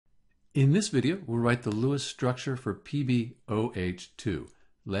In this video, we'll write the Lewis structure for PbOH2,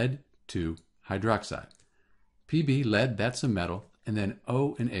 lead-2 hydroxide. Pb, lead, that's a metal, and then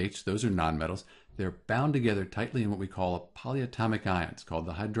O and H, those are nonmetals. They're bound together tightly in what we call a polyatomic ion. It's called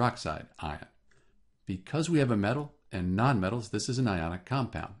the hydroxide ion. Because we have a metal and nonmetals, this is an ionic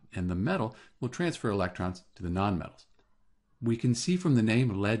compound, and the metal will transfer electrons to the nonmetals. We can see from the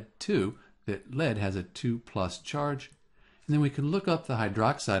name lead-2 that lead has a 2+ charge. And then we can look up the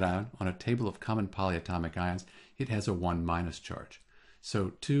hydroxide ion on a table of common polyatomic ions. It has a 1- charge.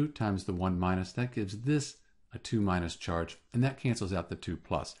 So 2 times the 1-, that gives this a 2- charge, and that cancels out the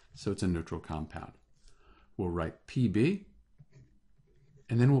 2+, so it's a neutral compound. We'll write Pb,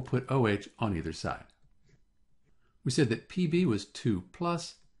 and then we'll put OH on either side. We said that Pb was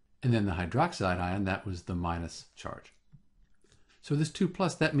 2+, and then the hydroxide ion, that was the minus charge. So this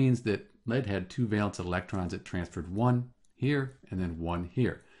 2+, that means that lead had 2 valence electrons. It transferred 1 here and then 1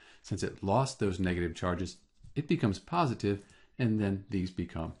 here. Since it lost those negative charges, it becomes positive, and then these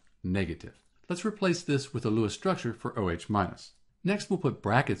become negative. Let's replace this with a Lewis structure for OH-. Next, we'll put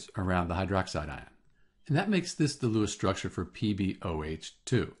brackets around the hydroxide ion. And that makes this the Lewis structure for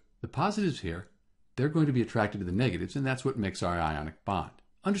PbOH2. The positives here, they're going to be attracted to the negatives, and that's what makes our ionic bond.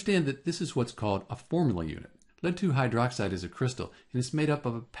 Understand that this is what's called a formula unit. Lead-2 hydroxide is a crystal, and it's made up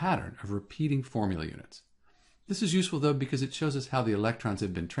of a pattern of repeating formula units. This is useful, though, because it shows us how the electrons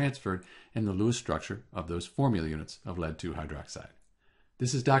have been transferred and the Lewis structure of those formula units of lead-2 hydroxide.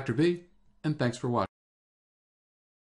 This is Dr. B, and thanks for watching.